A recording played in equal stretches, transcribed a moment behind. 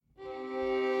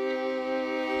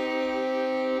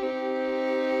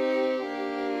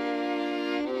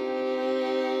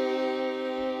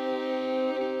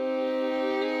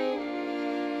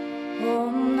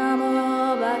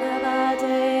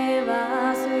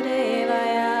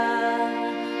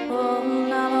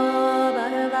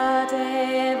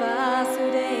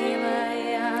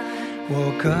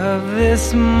woke up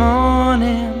this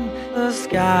morning, the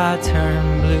sky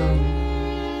turned blue.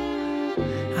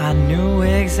 I knew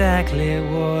exactly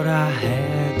what I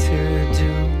had to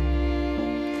do.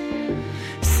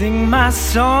 Sing my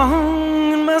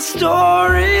song and my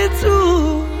story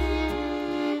too.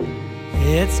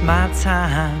 It's my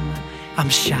time, I'm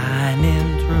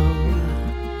shining through.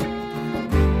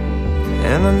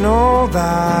 And I know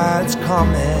that's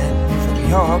coming from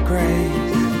your grace,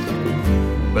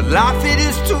 but life it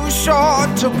is too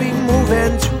short to be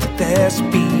moving to their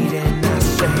speed. And I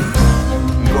say,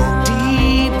 go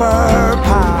deeper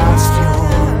past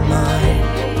your mind,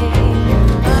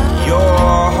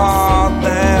 your heart,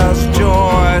 there's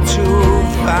joy to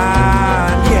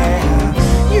find. Yeah,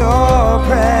 your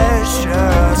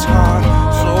precious heart,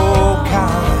 so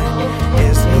kind,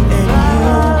 is in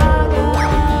you.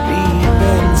 Deep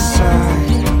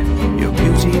inside, your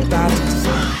beauty by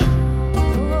design.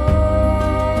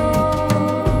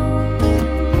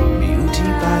 Beauty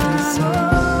by design.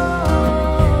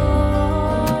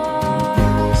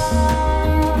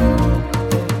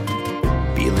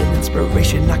 Feeling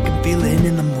inspiration, I can feel it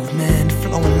in the movement,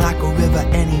 flowing like a river,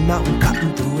 any mountain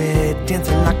cutting through it.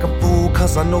 Dancing like a fool,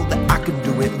 cause I know that I can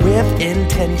do it. With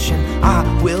intention, I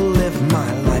will live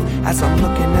my life as I'm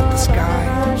looking at the sky.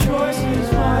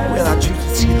 Will I choose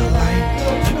to see the light?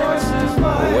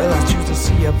 Or will I choose to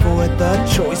see a void? The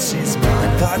choice is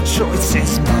mine, the choice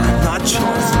is mine, the choice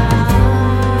is mine.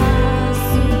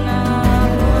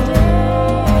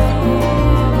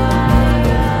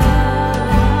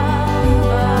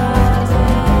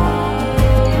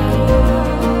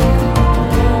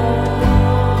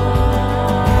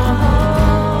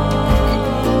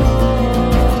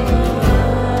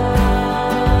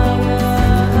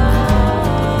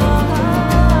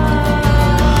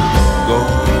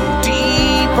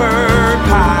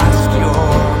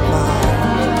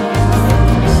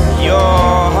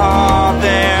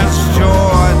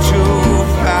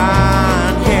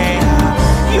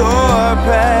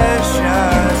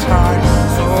 Precious heart,